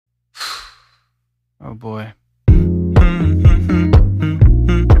Oh boy.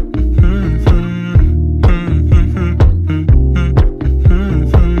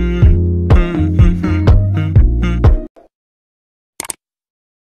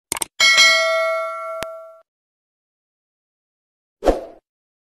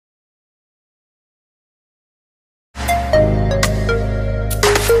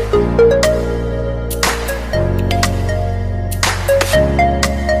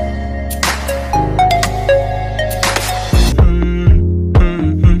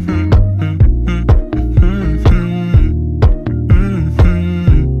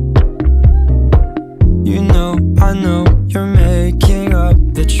 I know you're making up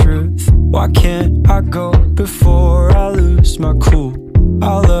the truth. Why can't I go before I lose my cool?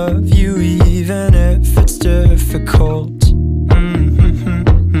 I love you even if it's difficult.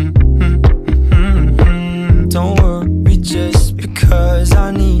 Don't worry just because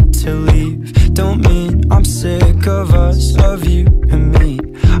I need to leave. Don't mean I'm sick of us, of you and me.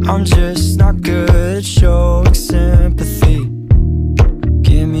 I'm just not good at showing sympathy.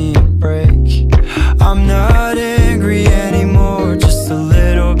 Give me a break. I'm not angry anymore, just a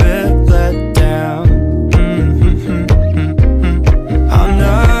little bit let down. I'm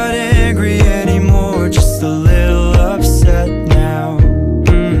not angry anymore, just a little upset now.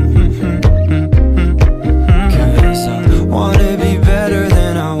 'Cause I wanna be better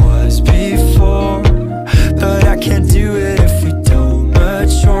than I was before, but I can't do it if we don't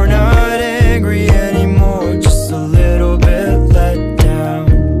mature. Not angry anymore, just a little bit let down.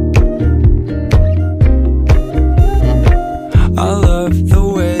 I love the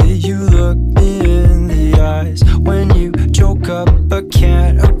way you look me in the eyes when you joke up but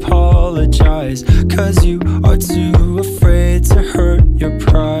can't apologize, 'cause you are too afraid to hurt your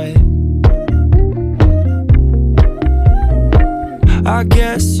pride. I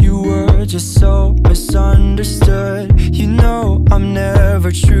guess you were just so misunderstood. You know I'm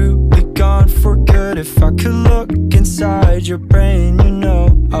never truly gone for good. If I could look inside your brain, you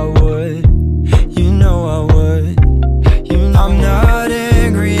know I would. You know I would. I'm not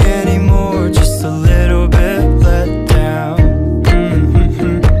angry anymore, just a little bit let down.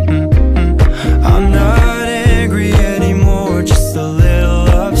 I'm not angry anymore, just a little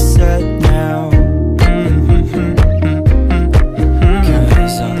upset now.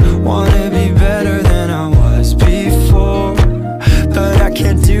 'Cause I wanna be better than I was before, but I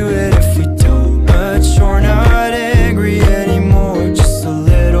can't do it if we don't mature. Not angry anymore, just a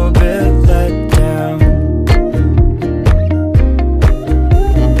little bit let down.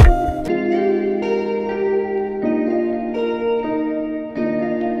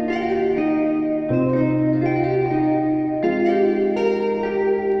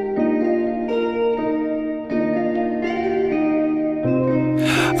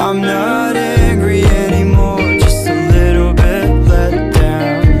 I'm not angry anymore, just a little bit let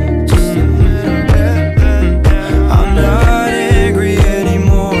down. Just a little bit let down. I'm not angry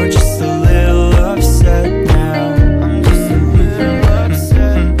anymore, just a little upset now. I'm just a little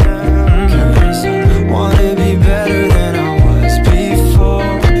upset now. 'Cause I wanna be better than I was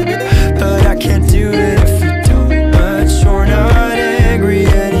before, but I can't do it if we don't mature. Not angry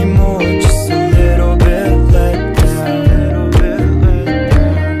anymore, just a little bit let down.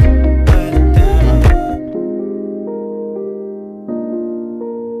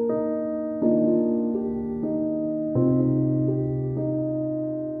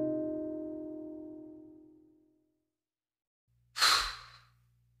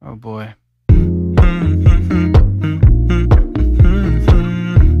 Oh boy.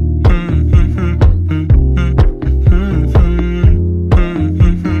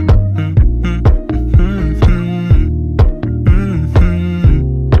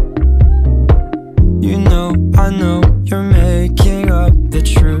 You know, I know you're making up the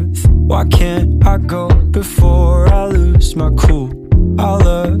truth. Why can't I go before I lose my cool? I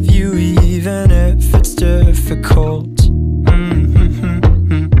love you even if it's difficult.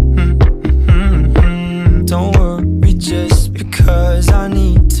 Don't worry just because I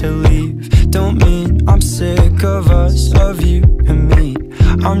need to leave. Don't mean I'm sick of us, of you and me.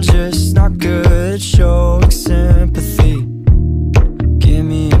 I'm just not good at showing sympathy. Give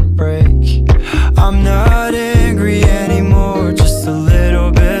me a break. I'm not angry anymore, just a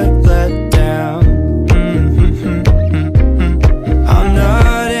little bit let down.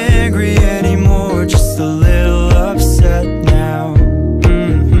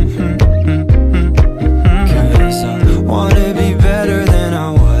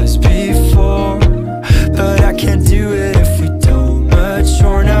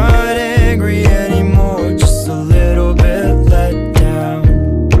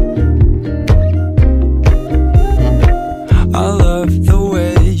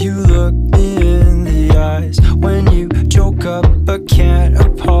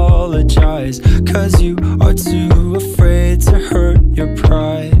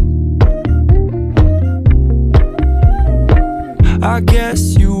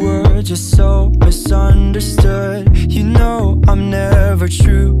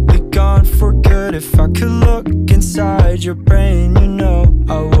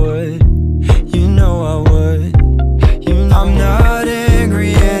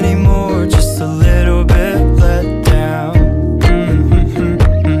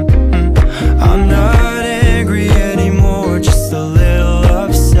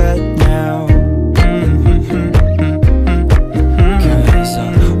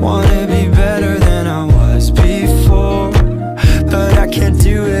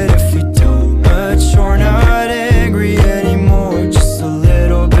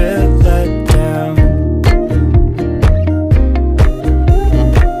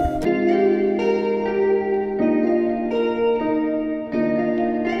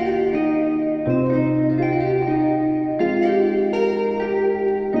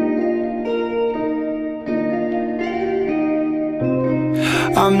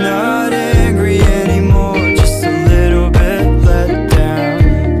 I'm not angry anymore, just a little bit let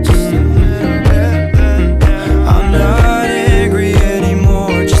down. Just a little bit let down. I'm not angry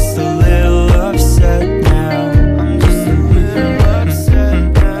anymore, just a little upset now. I'm just a little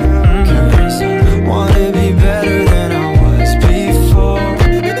upset now. 'Cause I wanna be better than I was before,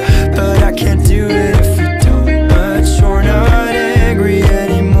 but I can't do it if we don't mature. Not angry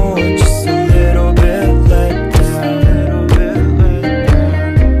anymore, just a little bit let down. Little bit let down,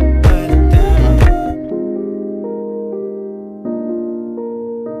 let down.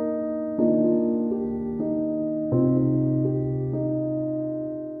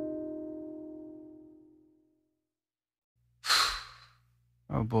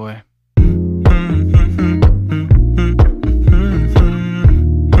 Oh boy.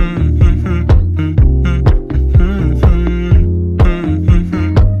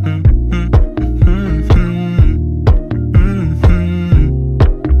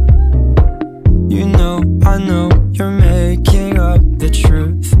 You know, I know you're making up the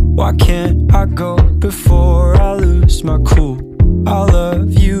truth. Why can't I go before I lose my cool? I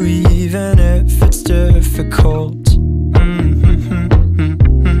love you even if it's difficult.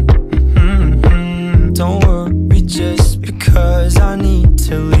 Don't worry, just because I need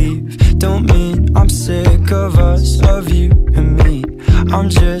to leave don't mean I'm sick of us, of you and me. I'm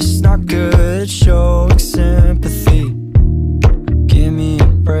just not good at showing sympathy. Give me a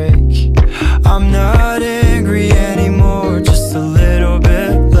break. I'm not angry anymore, just a little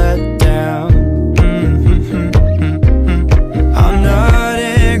bit let down. I'm not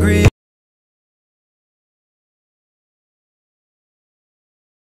angry.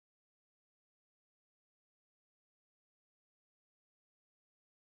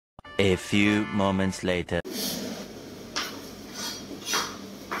 A few moments later.